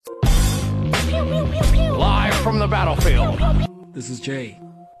from the battlefield. This is Jay.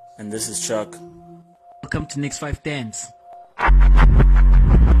 And this is Chuck. Welcome to NixFiveTens.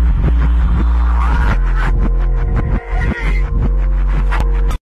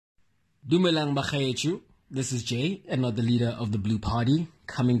 Dumelang Bakhayechu. This is Jay, another leader of the Blue Party,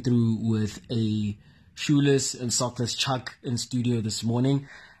 coming through with a shoeless and sockless Chuck in studio this morning.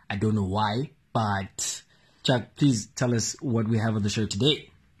 I don't know why, but Chuck, please tell us what we have on the show today.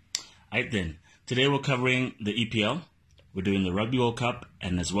 Alright then. Today we're covering the EPL. We're doing the Rugby World Cup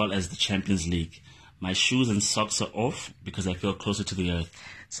and as well as the Champions League. My shoes and socks are off because I feel closer to the earth.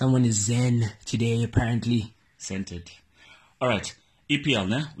 Someone is zen today, apparently. Scented. Alright, EPL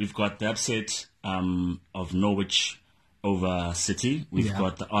now. We've got the upset of Norwich over City. We've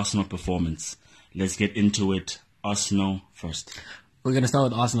got the Arsenal performance. Let's get into it. Arsenal first. We're going to start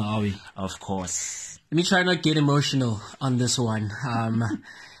with Arsenal, are we? Of course. Let me try not to get emotional on this one.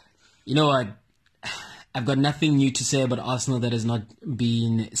 You know what? I've got nothing new to say about Arsenal that has not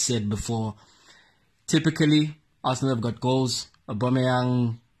been said before. Typically, Arsenal have got goals.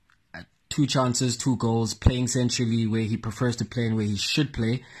 Aubameyang, 2 chances, 2 goals, playing centrally where he prefers to play and where he should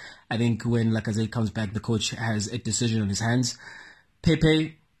play. I think when Lacazette comes back, the coach has a decision on his hands.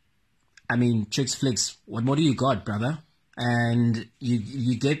 Pepe, I mean, tricks, flicks. What more do you got, brother? And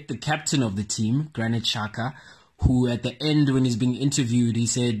you get the captain of the team, Granit Xhaka, who at the end when he's being interviewed, he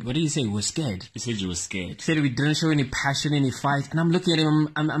said, what did he say? We're scared. He said you were scared. He said we didn't show any passion, any fight. And I'm looking at him,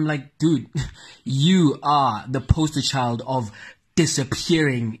 I'm like, dude, you are the poster child of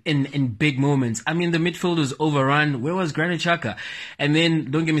disappearing in big moments. I mean, the midfield was overrun. Where was Granit Xhaka? And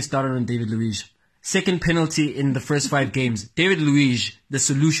then, don't get me started on David Luiz. Second penalty in the first 5 games. David Luiz, the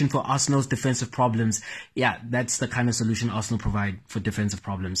solution for Arsenal's defensive problems. Yeah, that's the kind of solution Arsenal provide for defensive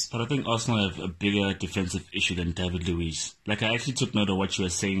problems. But I think Arsenal have a bigger defensive issue than David Luiz. Like, I actually took note of what you were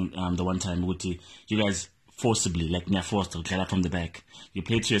saying the one time, Wuti. You guys forcibly, like forced to get from the back. You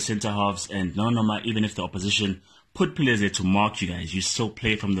play to your centre halves, and even if the opposition put players there to mark you guys, you still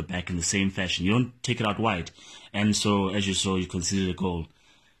play from the back in the same fashion. You don't take it out wide. And so, as you saw, you conceded a goal.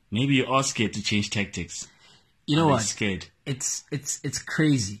 Maybe you are scared to change tactics. You know what? Scared. It's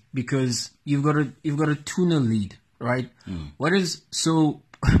crazy because you've got a 2-0 lead, right? What is so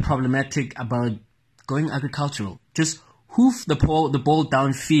problematic about going agricultural? Just hoof the ball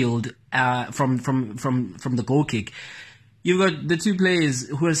downfield from the goal kick. You've got the 2 players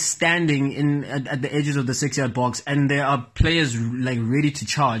who are standing at the edges of the 6-yard box, and there are players like ready to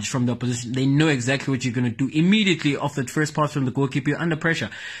charge from the opposition. They know exactly what you're going to do immediately off that first pass from the goalkeeper. You're under pressure,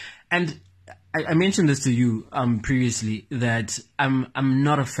 and I mentioned this to you previously that I'm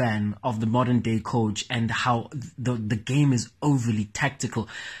not a fan of the modern day coach and how the game is overly tactical.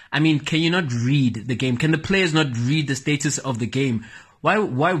 I mean, can you not read the game? Can the players not read the status of the game? Why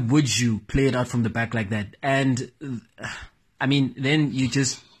would you play it out from the back like that? And I mean, then you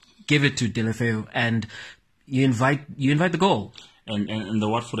just give it to Delafeu and you invite the goal. And the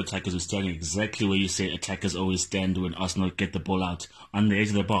Watford attackers were standing exactly where you say attackers always stand when Arsenal get the ball out, on the edge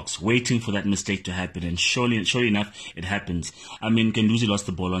of the box, waiting for that mistake to happen. And surely enough, it happens. I mean, Guendouzi lost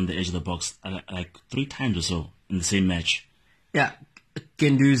the ball on the edge of the box like 3 times or so in the same match. Yeah,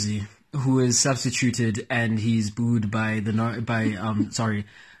 Guendouzi, who is substituted and he's booed by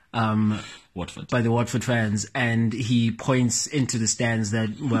Watford. By the Watford fans, and he points into the stands that,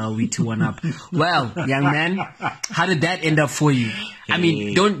 well, we 2-1 up. Well, young man, how did that end up for you? I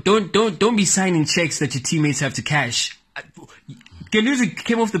mean, don't be signing checks that your teammates have to cash. Guendouzi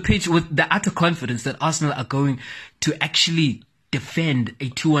came off the pitch with the utter confidence that Arsenal are going to actually defend a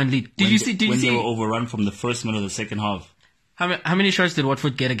 2-1 lead. Did you see? When they were overrun from the first minute of the second half. How many shots did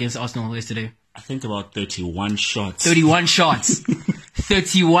Watford get against Arsenal yesterday? I think about 31 shots. 31 shots.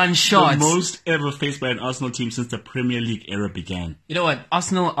 31 shots. The most ever faced by an Arsenal team since the Premier League era began. You know what?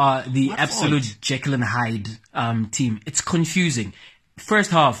 Arsenal are the absolute Jekyll and Hyde team. It's confusing.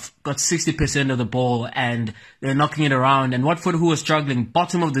 First half, got 60% of the ball and they're knocking it around. And Watford, who was struggling,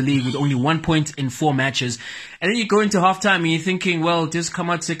 bottom of the league with only 1 point in 4 matches. And then you go into halftime and you're thinking, well, just come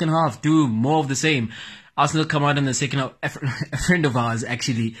out second half, do more of the same. Arsenal come out in the second half. A friend of ours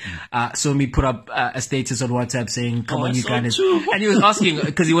actually saw me put up a status on WhatsApp saying, come on, you guys. And he was asking,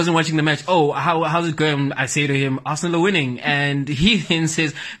 because he wasn't watching the match, how's it going? I say to him, Arsenal are winning. And he then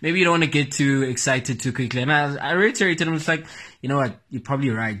says, maybe you don't want to get too excited too quickly. And I reiterated him, it's like, you know what, you're probably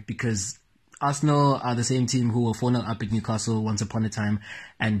right, because Arsenal are the same team who were 4-0 up at Newcastle once upon a time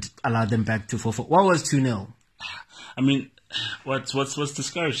and allowed them back to 4-4. What was 2-0? I mean, what's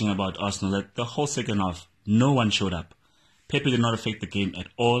discouraging about Arsenal, that the whole second half, no one showed up. Pepe did not affect the game at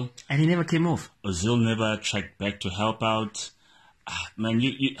all. And he never came off. Ozil never tracked back to help out. Man,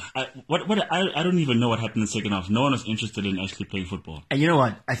 I don't even know what happened in the second half. No one was interested in actually playing football. And you know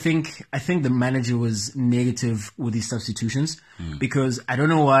what? I think the manager was negative with these substitutions because I don't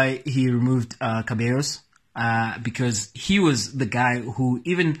know why he removed Cabellos because he was the guy who,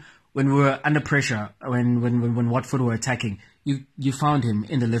 even when we were under pressure, when Watford were attacking, you found him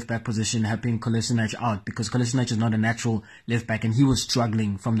in the left back position, helping Kolasinac out because Kolasinac is not a natural left back, and he was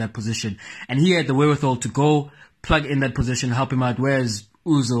struggling from that position, and he had the wherewithal to go plug in that position, help him out, whereas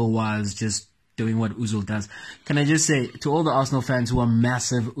Ozil was just doing what Ozil does. Can I just say to all the Arsenal fans who are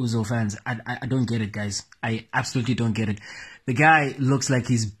massive Ozil fans, I don't get it, guys. I absolutely don't get it. The guy looks like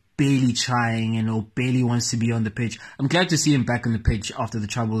he's barely trying or barely wants to be on the pitch. I'm glad to see him back on the pitch after the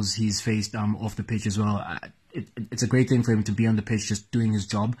troubles he's faced off the pitch as well. It's a great thing for him to be on the pitch just doing his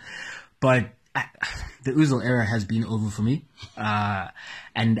job. But the Ozil era has been over for me.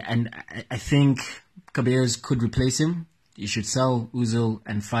 And I think Cabellos could replace him. You should sell Ozil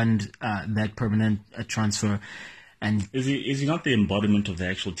and fund that permanent transfer. And is he not the embodiment of the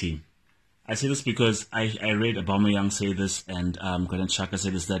actual team? I say this because I read Aubameyang say this and Granit Xhaka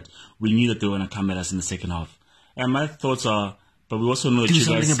say this, that we knew that they were going to come at us in the second half. And my thoughts are, but we also know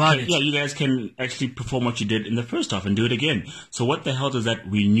that you guys can actually perform what you did in the first half and do it again. So what the hell does that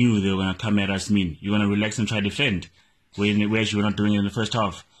we knew they were going to come at us mean? You want to relax and try to defend, whereas you were not doing it in the first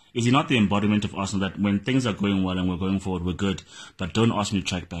half. Is he not the embodiment of Arsenal, that when things are going well and we're going forward, we're good, but don't ask me to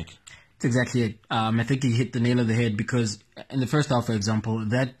track back? That's exactly it. I think he hit the nail on the head because in the first half, for example,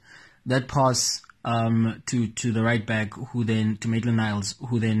 that pass to the right back, who then to Maitland-Niles,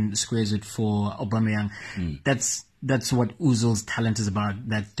 who then squares it for Aubameyang. That's what Ozil's talent is about.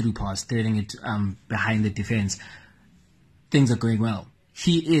 That through pass, threading it behind the defense. Things are going well.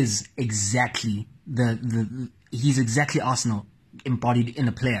 He is exactly he's exactly Arsenal embodied in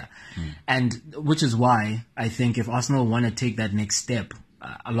a player, and which is why I think if Arsenal want to take that next step,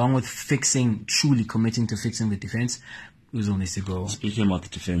 along with truly committing to fixing the defense, Ozil needs to go. Speaking about the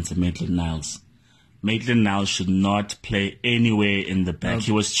defense of Maitland-Niles should not play anywhere in the back.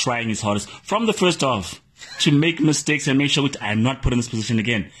 He was trying his hardest from the first half to make mistakes and make sure I'm not put in this position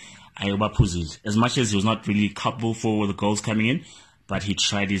again. As much as he was not really culpable for the goals coming in, but he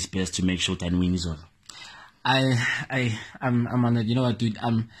tried his best to make sure that wins on. I'm on it. You know what, dude?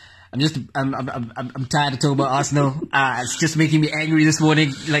 I'm tired of talking about Arsenal. It's just making me angry this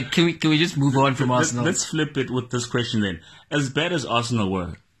morning. Like, can we just move on from Arsenal? Let's flip it with this question then. As bad as Arsenal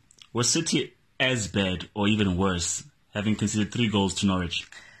were, was City as bad or even worse, having conceded 3 goals to Norwich?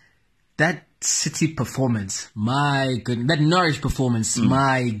 That City performance, my goodness. That Norwich performance,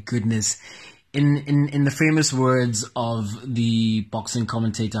 my goodness. In the famous words of the boxing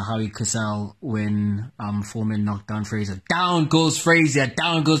commentator Howie Cosell, when Foreman knocked down Fraser, down goes Fraser,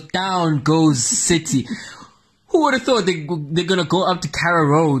 down goes City. Who would have thought they're gonna go up to Carrow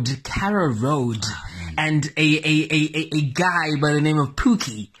Road, and a guy by the name of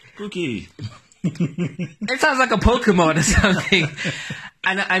Pookie. It sounds like a Pokemon or something.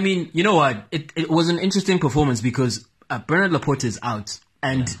 And I mean, you know what? It was an interesting performance because Bernard Laporte is out,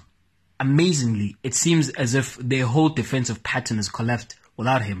 and amazingly, it seems as if their whole defensive pattern has collapsed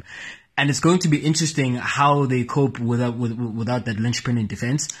without him. And it's going to be interesting how they cope without that linchpin in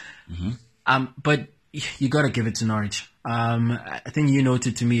defense. But you got to give it to Norwich. I think you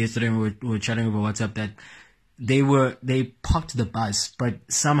noted to me yesterday when we were chatting over WhatsApp that they popped the bus, but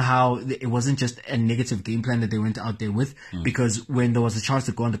somehow it wasn't just a negative game plan that they went out there with, because when there was a chance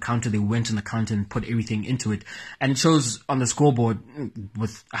to go on the counter, they went on the counter and put everything into it. And it shows on the scoreboard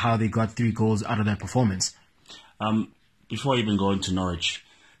with how they got 3 goals out of that performance. Before I even go into Norwich,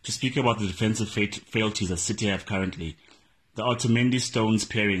 to speak about the defensive frailties that City have currently, the Otamendi-Stones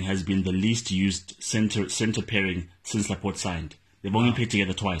pairing has been the least used centre pairing since Laporte signed. They've only played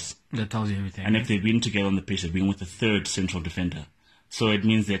together twice. That tells you everything. And if they've been together on the pitch, they've been with the 3rd central defender. So it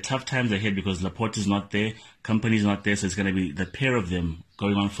means there are tough times ahead because Laporte is not there, Kompany's not there, so it's going to be the pair of them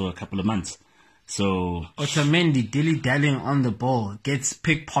going on for a couple of months. So Otamendi dilly-dallying on the ball, gets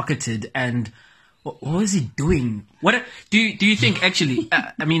pickpocketed, and what was he doing? What do you think, actually,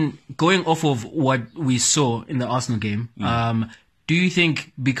 I mean, going off of what we saw in the Arsenal game, do you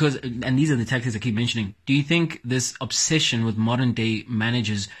think, because, and these are the tactics I keep mentioning, do you think this obsession with modern day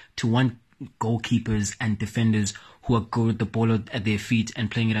managers to want goalkeepers and defenders who are good with the ball at their feet and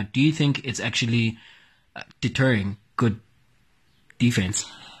playing it out, do you think it's actually deterring good defense?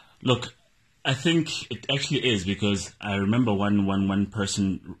 Look, I think it actually is, because I remember one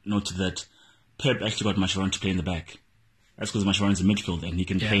person noted that Pep actually got Mascherano to play in the back. That's because Mascherano is a midfielder and he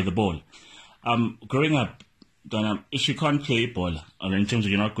can play the ball. Growing up, if you can't play ball, or in terms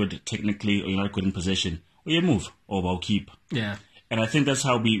of you're not good technically or you're not good in possession, well, you move or keep. Yeah. And I think that's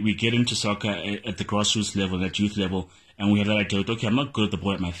how we get into soccer at the grassroots level, at youth level, and we have that idea, okay, I'm not good at the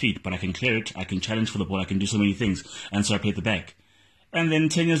ball at my feet, but I can clear it, I can challenge for the ball, I can do so many things, and so I play at the back. And then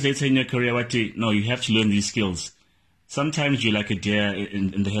 10 years later in your career, no, you have to learn these skills. Sometimes you're like a deer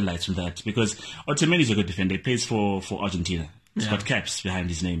in the headlights with that, because Otamendi's a good defender. He plays for Argentina. He's got caps behind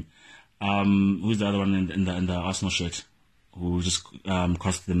his name. Who's the other one in the Arsenal shirt who just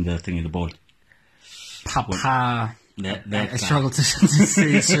cost them the thing in the ball? Papa. That I struggle to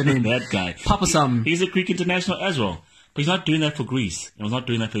say his name. That guy. Papa Sam. He's a Greek international as well. But he's not doing that for Greece. He was not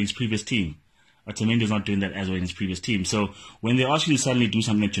doing that for his previous team. Otamendi is not doing that as well in his previous team. So when they ask you to suddenly do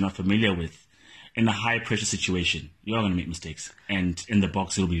something that you're not familiar with, in a high-pressure situation, you're going to make mistakes. And in the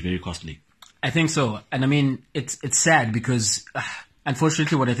box, it'll be very costly. I think so. And I mean, it's sad because,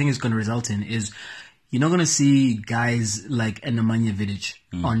 unfortunately, what I think is going to result in is you're not going to see guys like a Nemanja Vidic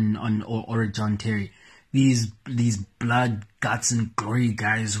or a John Terry. These blood, guts, and glory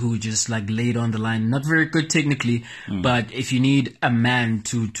guys who just like laid on the line. Not very good technically, but if you need a man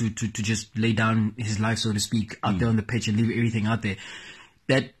to just lay down his life, so to speak, out there on the pitch and leave everything out there,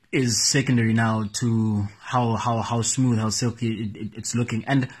 that is secondary now to how smooth, how silky it's looking.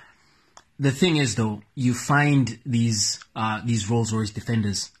 And the thing is, though, you find these Rolls Royce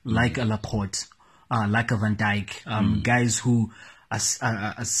defenders like a Laporte, like a Van Dijk, guys who are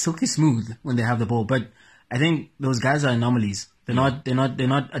silky smooth when they have the ball. But I think those guys are anomalies. They're not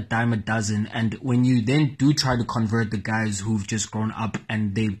a dime a dozen. And when you then do try to convert the guys who've just grown up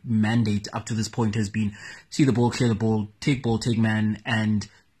and their mandate up to this point has been see the ball, clear the ball, take man, and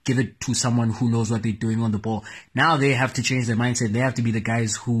give it to someone who knows what they're doing on the ball. Now they have to change their mindset. They have to be the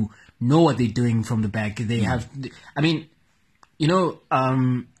guys who know what they're doing from the back. They have, I mean, you know,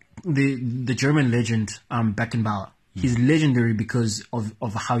 the German legend, Beckenbauer, he's legendary because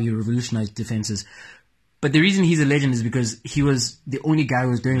of how he revolutionized defenses. But the reason he's a legend is because he was the only guy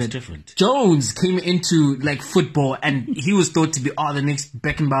who was doing that. Different. Jones came into like football and he was thought to be the next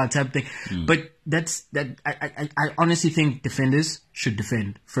Beckenbauer type thing. But I honestly think defenders should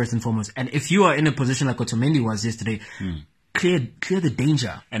defend first and foremost. And if you are in a position like Otamendi was yesterday, clear the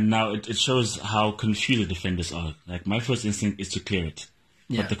danger. And now it shows how confused the defenders are. Like my first instinct is to clear it.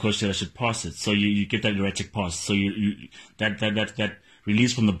 But the coach said I should pass it. So you get that erratic pass. So you that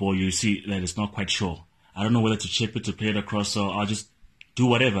release from the ball, you see that it's not quite sure. I don't know whether to chip it, to play it across, so I'll just do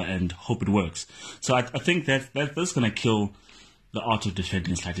whatever and hope it works. So I think that's going to kill the art of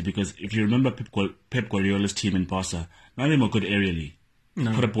defending slightly, because if you remember Pep Guardiola's team in Barca, none of them were good aerially.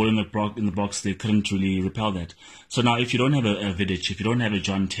 No. Put a ball in the box, they couldn't really repel that. So now if you don't have a Vidic, if you don't have a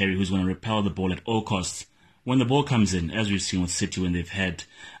John Terry who's going to repel the ball at all costs, when the ball comes in, as we've seen with City when they've had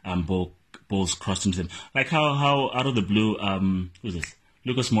balls crossed into them, like how out of the blue, who's this?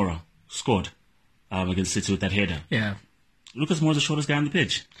 Lucas Moura scored against City with that header. Yeah. Lucas Moura's the shortest guy on the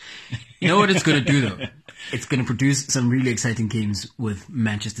pitch. You know what it's going to do, though? It's going to produce some really exciting games with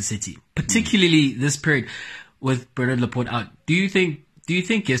Manchester City, particularly this period with Bernard Laporte out. Do you think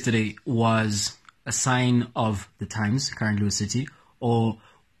yesterday was a sign of the times currently with City, or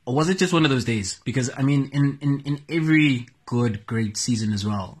was it just one of those days? Because I mean, in every good, great season as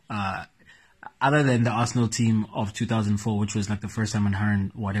well, other than the Arsenal team of 2004, which was like the first time in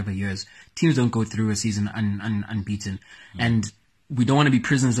 100 whatever years, teams don't go through a season unbeaten. And we don't want to be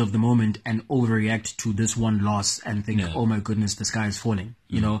prisoners of the moment and overreact to this one loss and think, oh my goodness, the sky is falling.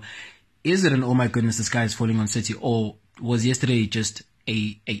 You know, is it an oh my goodness, the sky is falling on City, or was yesterday just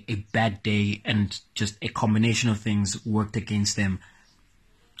a bad day and just a combination of things worked against them?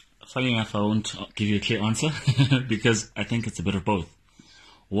 Funny enough, I won't give you a clear answer because I think it's a bit of both.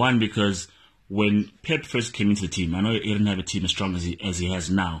 One, because when Pep first came into the team, I know he didn't have a team as strong as he has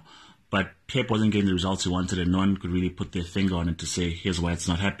now, but Pep wasn't getting the results he wanted, and no one could really put their finger on it to say, here's why it's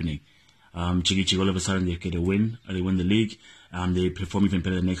not happening. Chigi, all of a sudden they get a win, they win the league, they perform even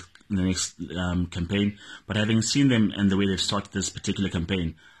better in the next campaign. But having seen them and the way they've started this particular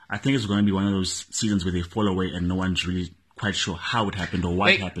campaign, I think it's going to be one of those seasons where they fall away and no one's really quite sure how it happened or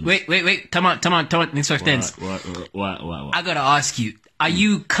why it happened. Wait, come on, NixFiveTens. What? I gotta ask you, are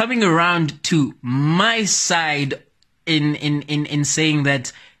you coming around to my side in saying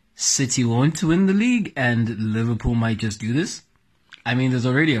that City won't win the league and Liverpool might just do this? I mean, there's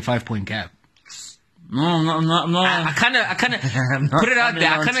already a 5-point gap. No. I kind of put it out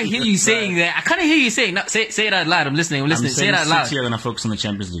there. I kind of hear you saying that. I kind of hear you saying, no, say it out loud. I'm listening. Say it out loud. City are going to focus on the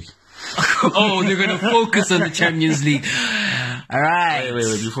Champions League. Oh, they're going to focus on the Champions League. All right.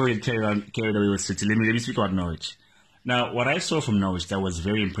 Wait. Before we carry away with City, let me speak about Norwich. Now, what I saw from Norwich that was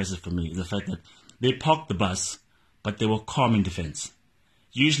very impressive for me is the fact that they parked the bus, but they were calm in defense.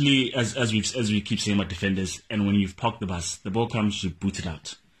 usually, as we keep saying about defenders, and when you've parked the bus, the ball comes, you boot it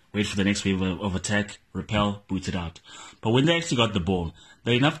out. Wait for the next wave of attack, repel, boot it out. But when they actually got the ball,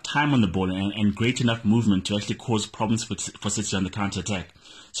 they had enough time on the ball and great enough movement to actually cause problems for City on the counter-attack.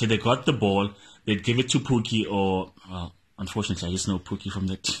 So they got the ball, they'd give it to Pookie or, well, unfortunately I just know Pookie from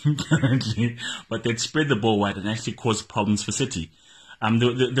the team currently, but they'd spread the ball wide and actually cause problems for City.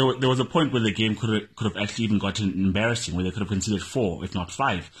 There was a point where the game could have actually even gotten embarrassing, where they could have conceded 4, if not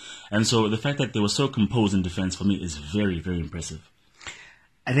 5. And so the fact that they were so composed in defense for me is very, very impressive.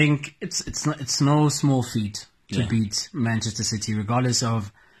 I think it's no small feat to beat Manchester City, regardless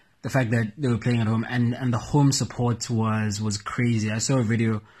of the fact that they were playing at home, and the home support was crazy. I saw a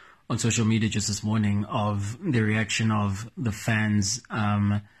video on social media just this morning of the reaction of the fans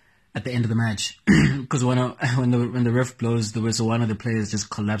at the end of the match, because when the ref blows the whistle, one of the players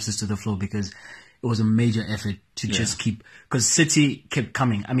just collapses to the floor because it was a major effort to just keep, because City kept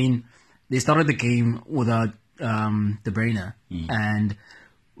coming. I mean, they started the game without De Bruyne, and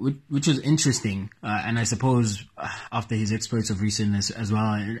which was interesting, and I suppose after his exploits of recent as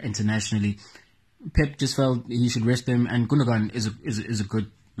well internationally, Pep just felt he should rest him, and Gundogan is a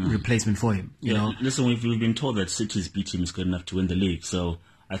good replacement for him. You know, listen, we've been told that City's B team is good enough to win the league, so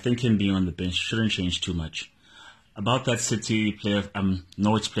I think him being on the bench shouldn't change too much. About that City player,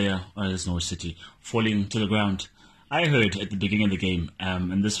 Norwich player, or is Norwich City, falling to the ground, I heard at the beginning of the game,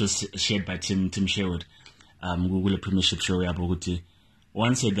 and this was shared by Tim Sherwood, Google Premiership show Aboguti.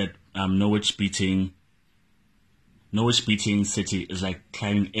 One said that Norwich beating City is like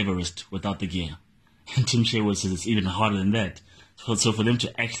climbing Everest without the gear. And Tim Sherwood says it's even harder than that. So for them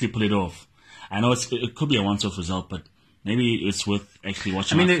to actually pull it off, I know it could be a once-off result, but maybe it's worth actually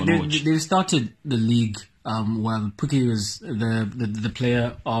watching out for Norwich. They've started the league while Pookie was the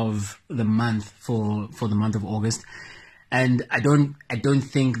player of the month for the month of August. And I don't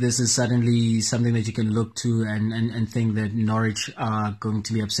think this is suddenly something that you can look to and think that Norwich are going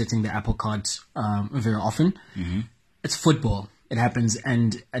to be upsetting the apple cart very often. Mm-hmm. It's football. It happens,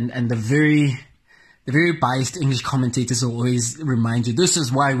 and the very biased English commentators will always remind you, this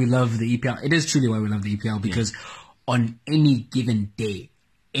is why we love the EPL. It is truly why we love the EPL, because on any given day,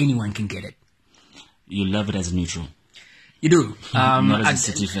 anyone can get it. You love it as a neutral. You do. Not as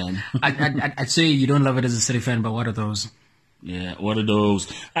a City fan. I'd say you don't love it as a City fan, but what are those? Yeah, what are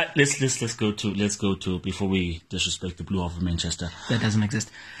those? Let's go to before we disrespect the Blue Half of Manchester. That doesn't exist.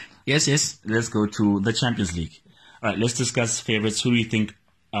 Yes. Let's go to the Champions League. All right, let's discuss favorites. Who do you think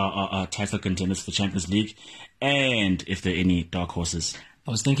are title contenders for the Champions League, and if there are any dark horses? I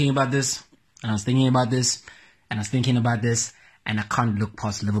was thinking about this, and I was thinking about this, and I was thinking about this, and I can't look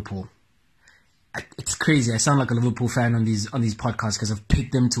past Liverpool. It's crazy. I sound like a Liverpool fan on these podcasts because I've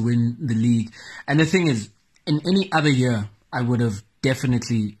picked them to win the league. And the thing is, in any other year, I would have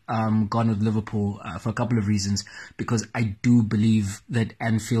definitely gone with Liverpool for a couple of reasons, because I do believe that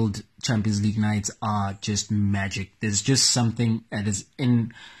Anfield Champions League nights are just magic. There's just something that is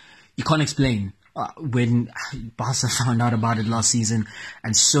you can't explain. When Barca found out about it last season,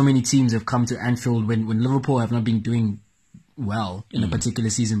 and so many teams have come to Anfield when Liverpool have not been doing well in a particular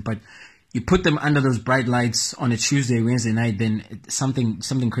season, but you put them under those bright lights on a Tuesday, Wednesday night, then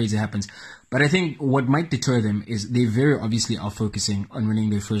something crazy happens. But I think what might deter them is they very obviously are focusing on winning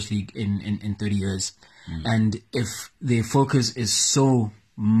their first league in 30 years. And if their focus is so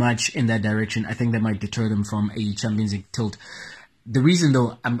much in that direction, I think that might deter them from a Champions League tilt. The reason,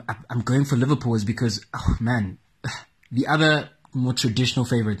 though, I'm going for Liverpool is because, the other more traditional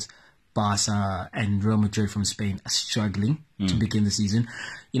favorites, Barca and Real Madrid from Spain, are struggling to begin the season.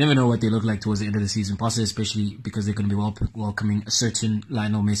 You never know what they look like towards the end of the season. Barca, especially because they're going to be welcoming a certain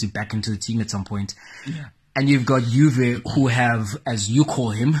Lionel Messi back into the team at some point. Yeah. And you've got Juve, who have, as you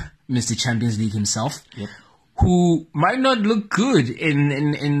call him, Mr. Champions League himself, who might not look good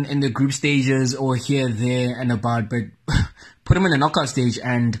in the group stages or here, there, and about, but put him in a knockout stage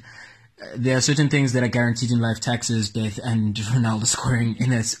and there are certain things that are guaranteed in life: taxes, death, and Ronaldo scoring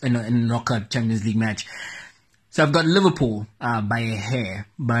in a knockout Champions League match. So I've got Liverpool by a hair,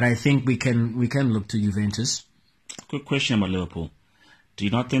 but I think we can look to Juventus. Quick question about Liverpool: do you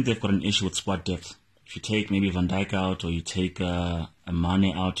not think they've got an issue with squad depth? If you take maybe Van Dijk out, or you take a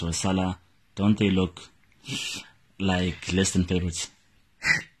Mane out, or a Salah, don't they look like less than favorites?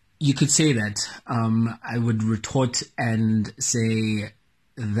 You could say that. I would retort and say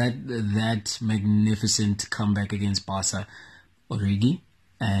that magnificent comeback against Barca, Origi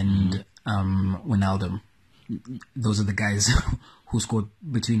and Wijnaldum. Those are the guys who scored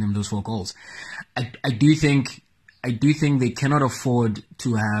between them those 4 goals. I do think I do think they cannot afford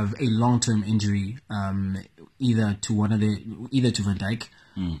to have a long-term injury, either to Van Dijk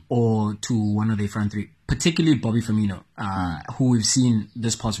or to one of their front three, particularly Bobby Firmino, who we've seen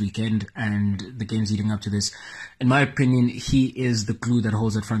this past weekend and the games leading up to this. In my opinion, he is the glue that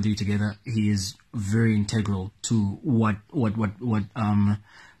holds that front three together. He is very integral to what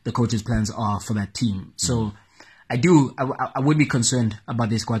the coach's plans are for that team. So I would be concerned about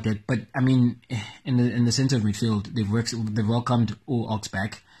their squad depth, but I mean, in the center of midfield, they've welcomed Ox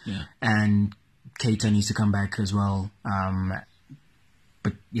back, and Keita needs to come back as well.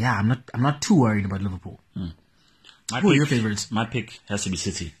 But yeah, I'm not too worried about Liverpool. Who are your favorites? My pick has to be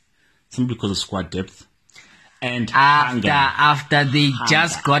City, simply because of squad depth and after they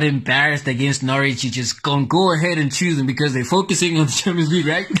just got embarrassed against Norwich. You just go ahead and choose them because they're focusing on the Champions League,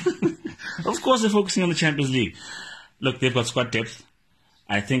 right? Of course, they're focusing on the Champions League. Look, they've got squad depth.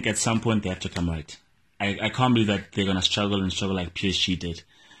 I think at some point they have to come right. I can't believe that they're going to struggle like PSG did.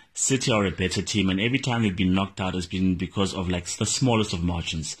 City are a better team, and every time they've been knocked out, it's been because of like the smallest of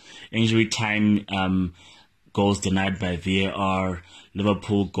margins. Injury time, goals denied by VAR,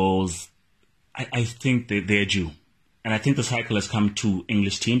 Liverpool goals. I think they're due. And I think the cycle has come to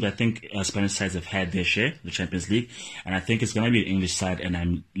English teams. I think Spanish sides have had their share, the Champions League. And I think it's going to be an English side, and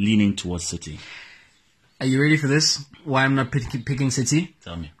I'm leaning towards City. Are you ready for this? Why I'm not picking City?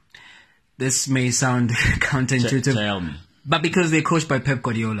 Tell me. This may sound counterintuitive. Tell me. But because they're coached by Pep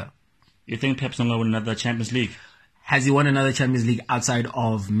Guardiola. You think Pep's not going to win another Champions League? Has he won another Champions League outside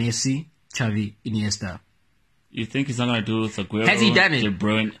of Messi, Xavi, Iniesta? You think he's not going to do it with Aguero? Has he done it? De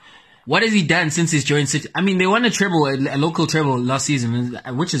Bruyne? What has he done since he's joined City? I mean, they won a local treble last season,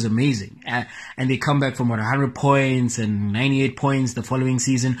 which is amazing. And they come back from 100 points and 98 points the following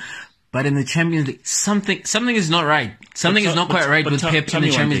season. But in the Champions League, something is not right. Something is not quite right with Pep in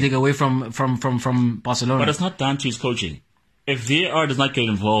the Champions League away from Barcelona. But it's not down to his coaching. If VAR does not get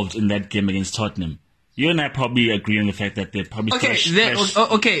involved in that game against Tottenham, you and I probably agree on the fact that they probably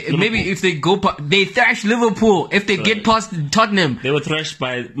maybe if they thrash Liverpool. If they get past Tottenham, they were thrashed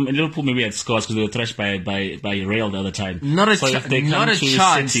by Liverpool. Maybe had scores because they were thrashed by Real the other time. Not a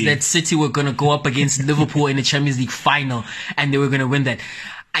chance that City were going to go up against Liverpool in the Champions League final and they were going to win that.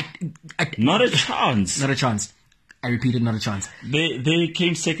 Not a chance. Not a chance. I repeated, not a chance. They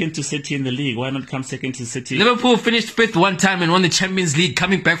came second to City in the league. Why not come second to City? Liverpool finished fifth one time and won the Champions League,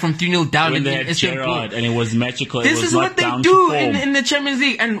 coming back from 3-0 down when they had Gerrard, and it was magical. This is what they do in the Champions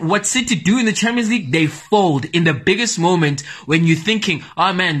League. And what City do in the Champions League, they fold in the biggest moment when you're thinking,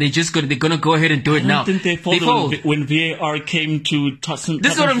 oh man, they're going to go ahead and do it now. I don't think they folded when VAR came to Tottenham.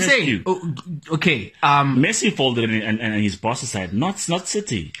 This is what I'm saying. Okay. Messi folded and his boss side, not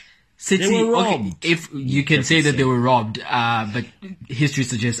City. City, they were robbed. Okay, if you can say that they were robbed, but history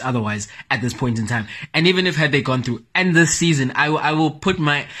suggests otherwise at this point in time. And even if had they gone through, and this season, I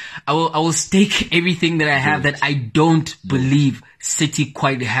will stake everything that I have that I don't believe City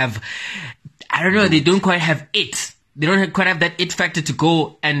quite have. I don't know. They don't quite have it. They don't quite have that it factor to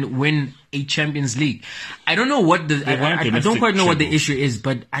go and win a Champions League. I don't know what I don't quite know what the issue is,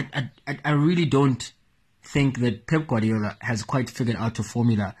 but I really don't think that Pep Guardiola has quite figured out a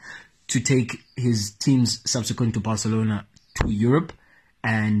formula to take his teams subsequent to Barcelona to Europe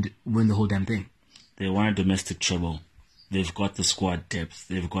and win the whole damn thing. They want a domestic treble. They've got the squad depth.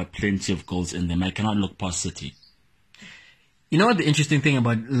 They've got plenty of goals in them. I cannot look past City. You know what the interesting thing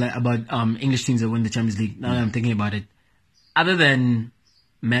about English teams that win the Champions League, now that I'm thinking about it, other than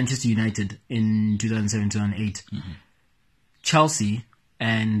Manchester United in 2007-2008, Chelsea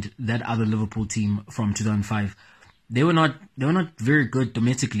and that other Liverpool team from 2005, they were not very good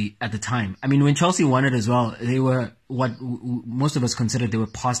domestically at the time. I mean, when Chelsea won it as well, they were what most of us considered they were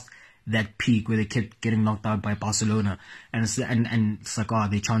past that peak where they kept getting knocked out by Barcelona, and it's like, oh,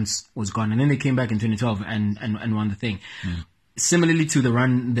 their chance was gone. And then they came back in 2012 and won the thing. Similarly to the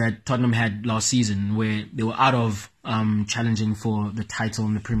run that Tottenham had last season, where they were out of challenging for the title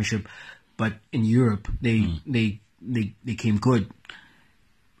in the Premiership, but in Europe they came good.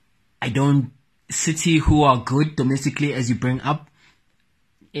 City, who are good domestically, as you bring up,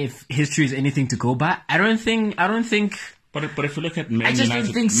 if history is anything to go by, I don't think. But if you look at Man I just United,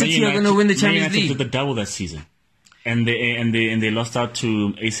 don't think City are going to win the Champions League. Did the double that season, and they lost out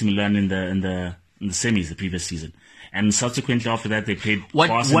to AC Milan in the semis the previous season, and subsequently after that they played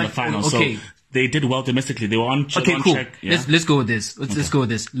Barca in the final. Okay. So they did well domestically. They were on cool. track. Yeah? Let's go with this. Let's go with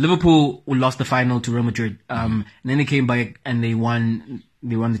this. Liverpool lost the final to Real Madrid, and then they came back and they won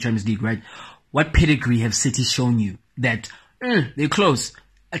the Champions League, right? What pedigree have City shown you that they're close?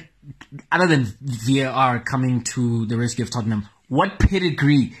 Other than VAR coming to the rescue of Tottenham, what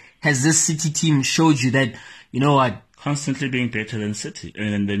pedigree has this City team showed you that, you know what? Constantly being better than City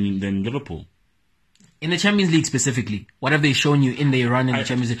and than Liverpool. In the Champions League specifically, what have they shown you in their run in the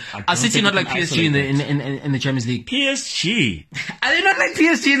Champions League? Are City not like PSG in the Champions League? PSG. Are they not like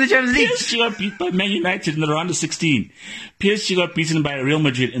PSG in the Champions League? PSG got beat by Man United in the round of 16. PSG got beaten by Real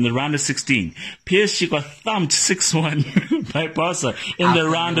Madrid in the round of 16. PSG got thumped 6-1 by Barca in the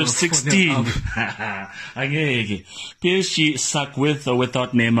round of 16. Okay. PSG suck with or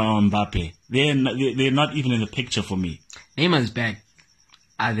without Neymar or Mbappe. They're not even in the picture for me. Neymar's back.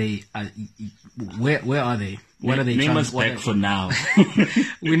 Are they? Where are they? What are they? Neymar's back for now.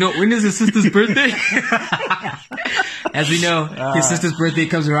 We know when is his sister's birthday. As we know, his sister's birthday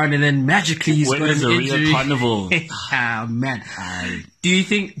comes around, and then magically he's got an injury. Real carnival. Man, do you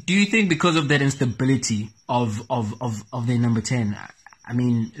think because of that instability of their number 10? I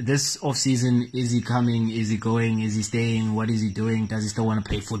mean, this off season, is he coming? Is he going? Is he staying? What is he doing? Does he still want to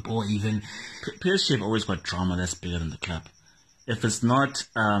play football? Even PSG have always got drama that's bigger than the club. If it's not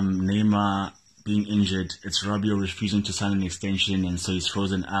Neymar being injured, it's Rabiot refusing to sign an extension, and so he's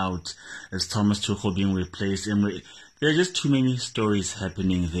frozen out. It's Thomas Tuchel being replaced. And there are just too many stories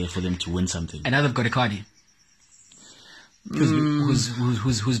happening there for them to win something. And now they've got Icardi,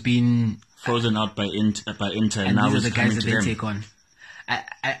 who's been frozen out by Inter. And now these are the guys that they take on.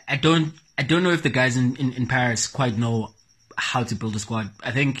 I don't know if the guys in Paris quite know how to build a squad.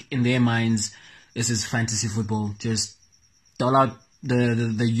 I think in their minds, this is fantasy football. Just dole out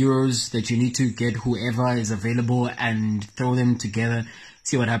the euros that you need to get whoever is available and throw them together,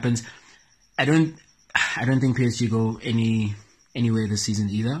 see what happens. I don't think PSG go anywhere this season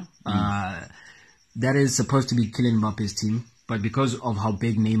either. That is supposed to be Kylian Mbappe's team, but because of how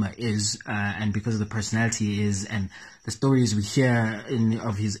big Neymar is, and because of the personality he is, and the stories we hear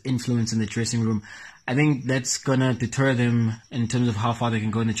of his influence in the dressing room, I think that's gonna deter them in terms of how far they can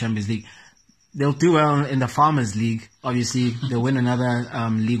go in the Champions League. They'll do well in the Farmers League. Obviously, they'll win another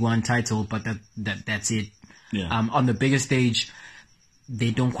League One title, but that's it. Yeah. On the bigger stage,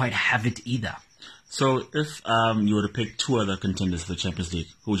 they don't quite have it either. So, if you were to pick two other contenders for the Champions League,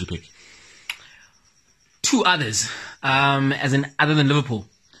 who would you pick? Two others, as in other than Liverpool.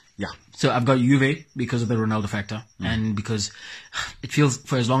 Yeah. So I've got Juve because of the Ronaldo factor, and because it feels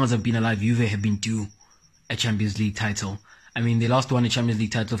for as long as I've been alive, Juve have been due a Champions League title. I mean, they last won a Champions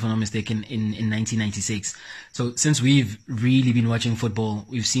League title, if I'm not mistaken, in 1996. So since we've really been watching football,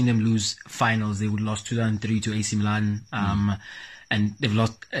 we've seen them lose finals. They would lost 2003 to AC Milan, and they've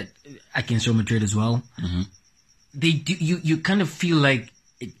lost against Real Madrid as well. Mm-hmm. They do, you kind of feel like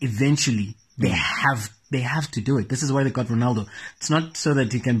eventually they have to do it. This is why they got Ronaldo. It's not so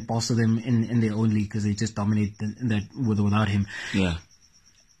that he can bolster them in their own league because they just dominate that without him. Yeah,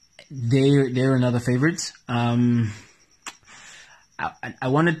 they're another favorite. I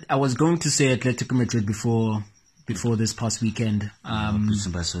was going to say Atletico Madrid before this past weekend. But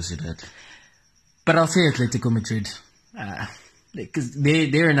I'll say Atletico Madrid. Because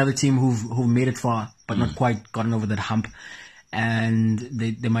they're another team who've made it far, but not quite gotten over that hump. And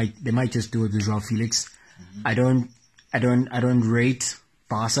they might just do it with Joao Felix. I don't rate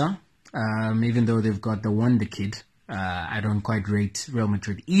Barca, even though they've got the wonder kid. I don't quite rate Real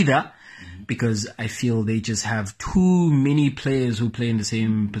Madrid either, because I feel they just have too many players who play in the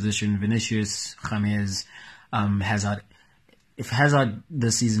same position. Vinicius, James, Hazard. If Hazard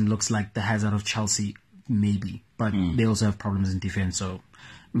this season looks like the Hazard of Chelsea, maybe. But they also have problems in defense. So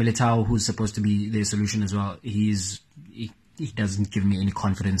Militao, who's supposed to be their solution as well, he doesn't give me any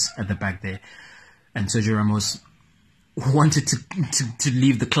confidence at the back there. And Sergio Ramos wanted to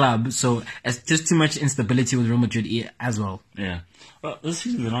leave the club, so it's just too much instability with Real Madrid as well. Yeah. Well, this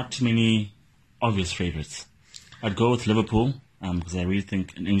season there are not too many obvious favourites. I'd go with Liverpool because I really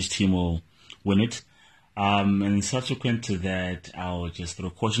think an English team will win it. And subsequent to that, I'll just throw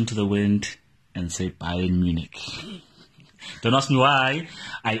caution to the wind and say Bayern Munich. Don't ask me why.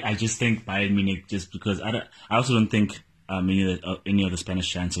 I just think Bayern Munich, just because I also don't think any of the Spanish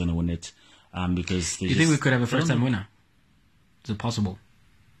giants are going to win it. Because do you think we could have a first-time winner? Is it possible?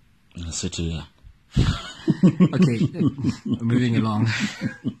 City, yeah. Okay, moving along.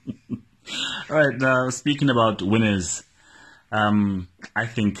 All right, now speaking about winners, I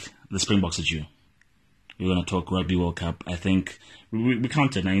think the Springboks are due. We're going to talk Rugby World Cup. I think we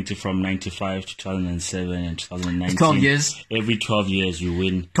counted from 95 to 2007 and 2019. 12 years. Every 12 years we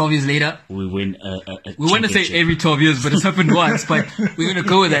win. 12 years later. We win a we want to say every 12 years, but it's happened once. But we're going to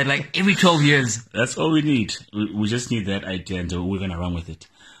go with that, like every 12 years. That's all we need. We just need that idea and we're going to run with it.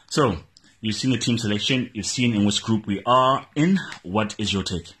 So, you've seen the team selection. You've seen in which group we are in. What is your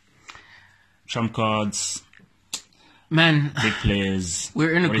take? Trump cards. Man. Big players.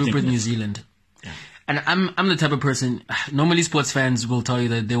 We're in a group with New Zealand. Yeah. And I'm the type of person, normally sports fans will tell you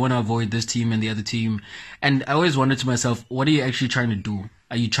that they want to avoid this team and the other team. And I always wonder to myself, what are you actually trying to do?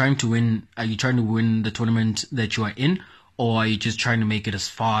 Are you trying to win? Are you trying to win the tournament that you are in? Or are you just trying to make it as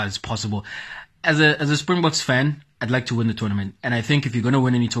far as possible? As a Springboks fan, I'd like to win the tournament. And I think if you're going to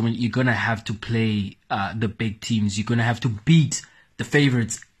win any tournament, you're going to have to play the big teams. You're going to have to beat the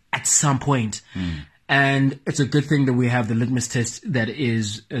favorites at some point. And it's a good thing that we have the litmus test that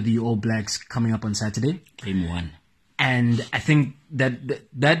is the All Blacks coming up on Saturday. Game 1. And I think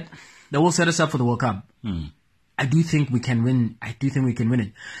that will set us up for the World Cup. I do think we can win. I do think we can win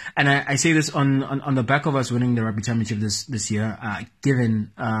it. And I say this on the back of us winning the Rugby Championship this year,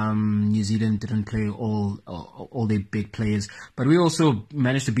 given New Zealand didn't play all their big players. But we also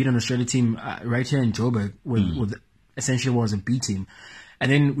managed to beat an Australia team right here in Joburg with essentially what was a B team.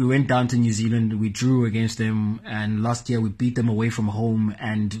 And then we went down to New Zealand, we drew against them, and last year we beat them away from home,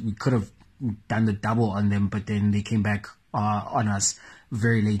 and we could have done the double on them, but then they came back on us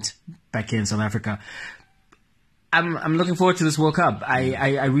very late back here in South Africa. I'm looking forward to this World Cup.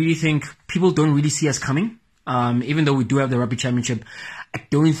 I really think people don't really see us coming. Even though we do have the Rugby Championship, I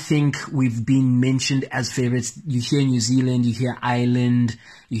don't think we've been mentioned as favorites. You hear New Zealand, you hear Ireland,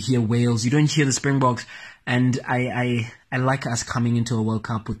 you hear Wales, you don't hear the Springboks. And I like us coming into a World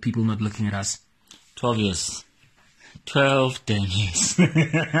Cup with people not looking at us. 12 years. 12 damn years.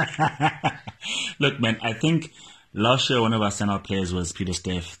 Look, man, I think last year one of our standout players was Peter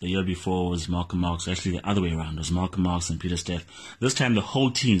Steff. The year before was Malcolm Marx. Actually, the other way around. It was Malcolm Marx and Peter Steff. This time the whole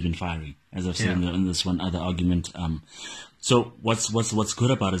team's been firing, as I've said in this one other argument. So what's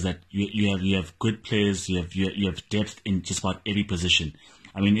good about it is that you have good players, you have depth in just about every position.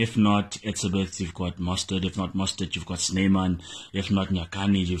 I mean, if not Etzebeth, you've got Mustard. If not Mustard, you've got Sneeman. If not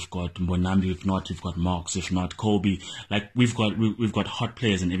Nyakani, you've got Mbonambi. If not, you've got Marks. If not Kobe. Like, we've got hot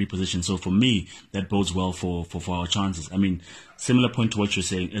players in every position. So for me, that bodes well for our chances. I mean, similar point to what you're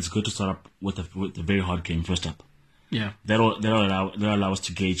saying. It's good to start up with a very hard game first up. Yeah. That'll allow us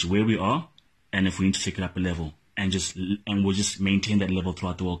to gauge where we are and if we need to take it up a level. And we'll just maintain that level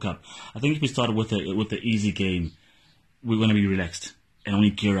throughout the World Cup. I think if we start with the easy game, we're going to be relaxed and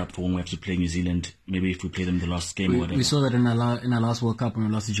only gear up for when we have to play New Zealand. Maybe if we play them the last game or whatever. We saw that in our last World Cup when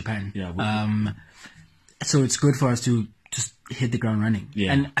we lost to Japan. Yeah. So it's good for us to just hit the ground running.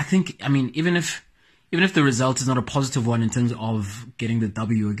 Yeah. And I think, I mean, even if the result is not a positive one in terms of getting the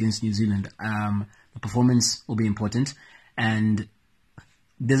W against New Zealand, the performance will be important. And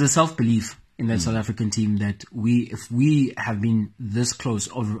there's a self-belief in that South African team that if we have been this close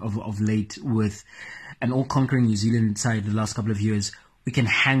of late with an all-conquering New Zealand side the last couple of years, we can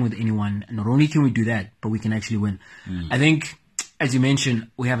hang with anyone. And not only can we do that, but we can actually win. I think, as you mentioned,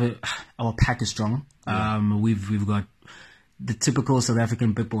 we have our pack is strong. We've got the typical South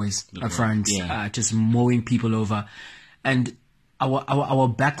African big boys up front, just mowing people over. And our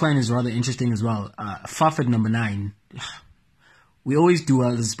backline is rather interesting as well. Faf at number 9. We always do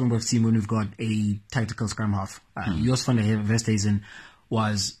well as a Springboks team when we've got a tactical scrum half. Jos van der Westhuizen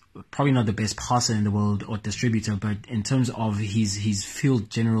was probably not the best passer in the world or distributor, but in terms of his field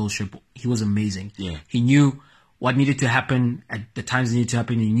generalship, he was amazing. Yeah. He knew what needed to happen at the times it needed to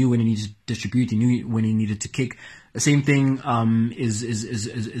happen. He knew when he needed to distribute. He knew when he needed to kick. The same thing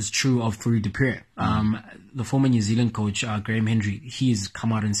is true of Fourie du Preez. The former New Zealand coach, Graham Hendry, he's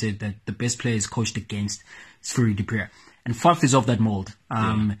come out and said that the best player is coached against is Fourie du Preez. And Faf is of that mold.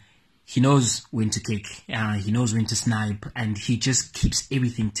 He knows when to kick. He knows when to snipe. And he just keeps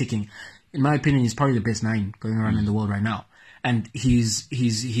everything ticking. In my opinion, he's probably the best 9 going around in the world right now. And he's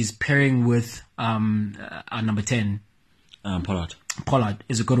pairing with our number 10. Pollard. Pollard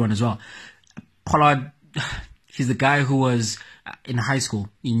is a good one as well. Pollard, he's the guy who was in high school.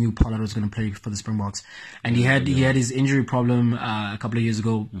 He knew Pollard was going to play for the Springboks, and he had his injury problem a couple of years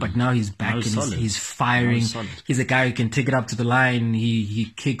ago. But now he's back and he's firing. He's a guy who can take it up to the line.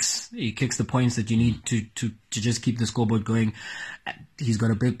 He kicks the points that you need to just keep the scoreboard going. He's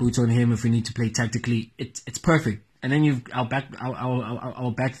got a big boot on him if we need to play tactically. It's perfect. And then you've our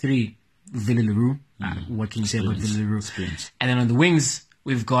back 3, Vili Leroux. What can you say about Vili Leroux? And then on the wings,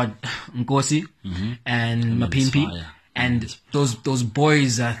 we've got Nkosi and Mapimpi. And those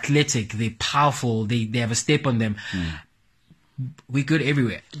boys are athletic, they're powerful, they have a step on them. We're good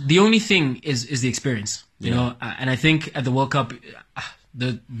everywhere. The only thing is the experience, you know. And I think at the World Cup,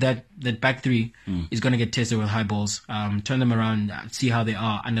 that back 3 is going to get tested with high balls. Turn them around, see how they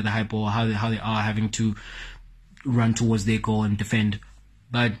are under the high ball, how they are having to run towards their goal and defend.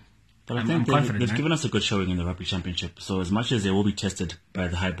 But I think they've given us a good showing in the Rugby Championship. So as much as they will be tested by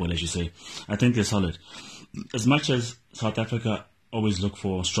the high ball, as you say, I think they're solid. As much as South Africa always look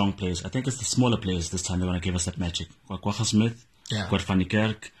for strong players. I think it's the smaller players this time they're going to give us that magic. We've got Kwagga Smith, we've got Van der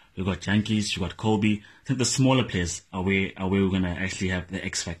Kerk, we've got Yankees, we've got Colby. I think the smaller players are where we're going to actually have the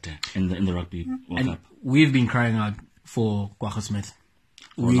X factor in the Rugby World Cup. We've been crying out for Kwagga Smith.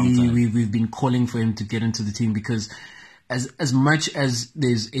 We've been calling for him to get into the team because as much as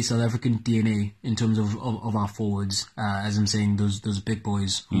there's a South African DNA in terms of our forwards, as I'm saying, those big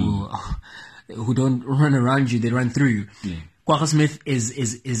boys who don't run around you, they run through you. Yeah. Kwagga Smith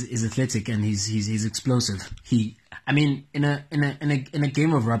is athletic and he's explosive. In a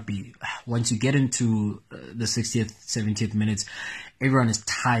game of rugby, once you get into the 60th, 70th minutes, everyone is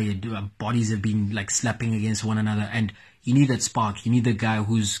tired. Bodies have been like slapping against one another, and you need that spark. You need the guy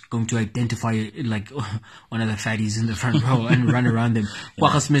who's going to identify like one of the fatties in the front row and run around them.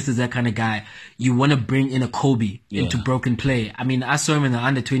 Kwagga Smith is that kind of guy. You want to bring in a Kobe into broken play. I mean, I saw him in the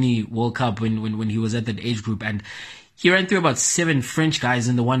Under-20 World Cup when he was at that age group, and he ran through about 7 French guys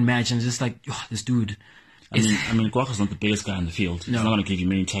in the one match, and just like, this dude. I mean, Kwagga's not the biggest guy on the field. He's not going to give you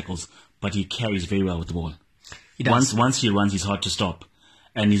many tackles, but he carries very well with the ball. He does. Once he runs, he's hard to stop,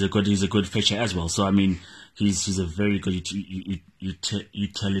 and he's a good fisher as well. So I mean, he's a very good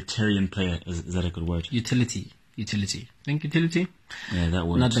utilitarian player. Is that a good word? Utility. Think utility? Yeah, that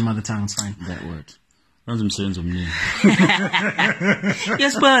word. Not the mother tongue. It's fine. That word.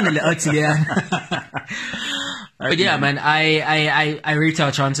 Yes, but yeah, man, I rate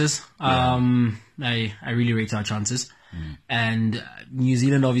our chances. I really rate our chances. And New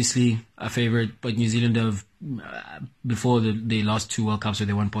Zealand, obviously, a favourite, but New Zealand have, before the last 2 World Cups where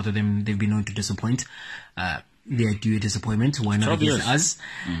they won both of them, they've been known to disappoint. They are due a disappointment. Why not against us?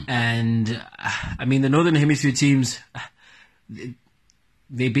 And, I mean, the Northern Hemisphere teams,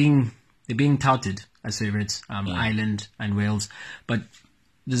 they're being touted as favourites, Ireland and Wales. But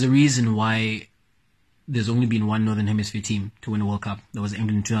there's a reason why there's only been one Northern Hemisphere team to win a World Cup. That was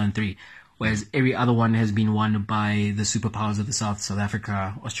England in 2003. Whereas every other one has been won by the superpowers of the South, South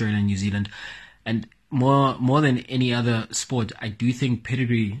Africa, Australia, and New Zealand. And more than any other sport, I do think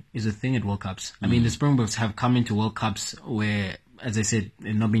pedigree is a thing at World Cups. I mean, the Springboks have come into World Cups where, as I said,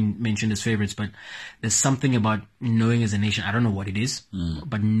 they've not been mentioned as favourites, but there's something about knowing as a nation, I don't know what it is,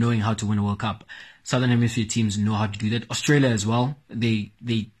 but knowing how to win a World Cup. Southern Hemisphere teams know how to do that. Australia as well, they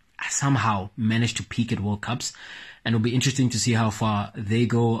somehow managed to peak at World Cups. And it'll be interesting to see how far they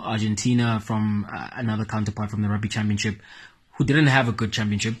go. Argentina, from another counterpart from the Rugby Championship, who didn't have a good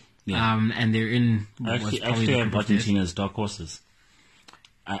championship. And they're in... Actually, have Argentina as dark horses.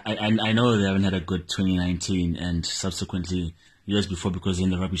 I know they haven't had a good 2019 and subsequently years before because they're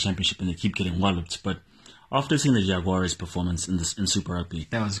in the Rugby Championship and they keep getting walloped. But after seeing the Jaguars' performance in Super Rugby...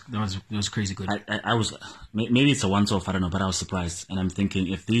 That was crazy good. I was... Maybe it's a once-off, I don't know, but I was surprised. And I'm thinking,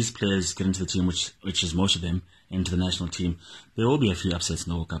 if these players get into the team, which is most of them, into the national team, there will be a few upsets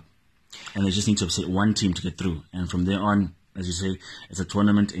in the World Cup. And they just need to upset one team to get through. And from there on, as you say, it's a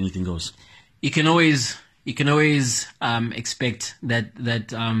tournament, anything goes. You can always expect that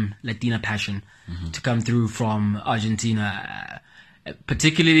Latina passion to come through from Argentina.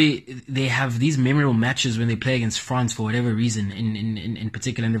 Particularly, they have these memorable matches when they play against France for whatever reason, in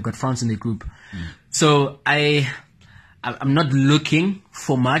particular, and they've got France in their group. So I'm not looking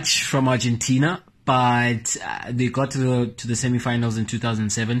for much from Argentina, but they got to the semi-finals in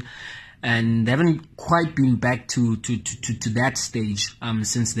 2007, and they haven't quite been back to that stage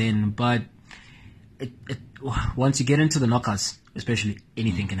since then. But once you get into the knockouts, especially,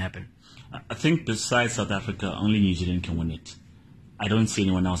 anything can happen. I think besides South Africa, only New Zealand can win it. I don't see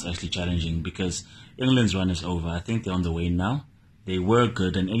anyone else actually challenging because England's run is over. I think they're on the way now. They were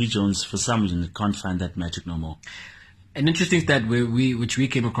good, and Eddie Jones, for some reason, can't find that magic no more. An interesting stat which we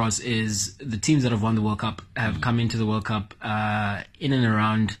came across is the teams that have won the World Cup have come into the World Cup in and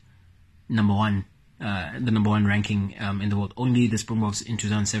around number one, the number one ranking in the world. Only the Springboks in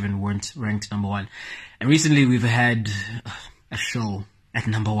 2007 weren't ranked number one. And recently we've had a show at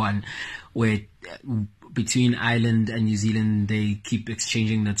number one where between Ireland and New Zealand, they keep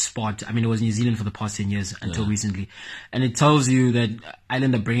exchanging that spot. I mean, it was New Zealand for the past 10 years until recently. And it tells you that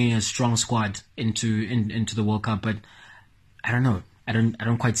Ireland are bringing a strong squad into the World Cup, but I don't know. I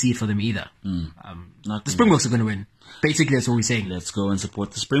don't quite see it for them either. The Springboks are going to win. Basically, that's what we're saying. Let's go and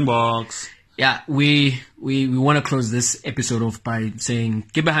support the Springboks. Yeah, we want to close this episode off by saying,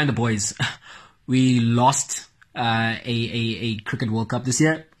 get behind the boys. We lost a Cricket World Cup this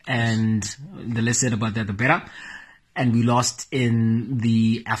year, and the less said about that, the better. And we lost in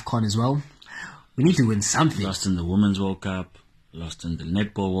the AFCON as well. We need to win something. Lost in the Women's World Cup. Lost in the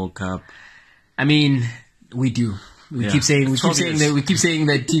Netball World Cup. I mean, we do. We keep saying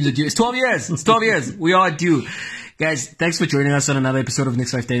that teams are due. It's 12 years. We are due. Guys, thanks for joining us on another episode of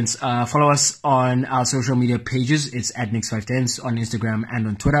NixFiveTens. Follow us on our social media pages. It's at NixFiveTens on Instagram and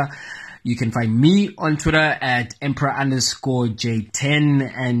on Twitter. You can find me on Twitter at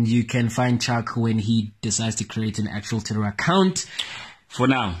Emperor_J10, and you can find Chuck when he decides to create an actual Twitter account. For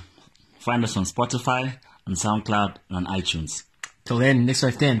now, find us on Spotify, on SoundCloud, and on iTunes. Till then,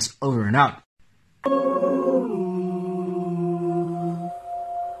 NixFiveTens, over and out.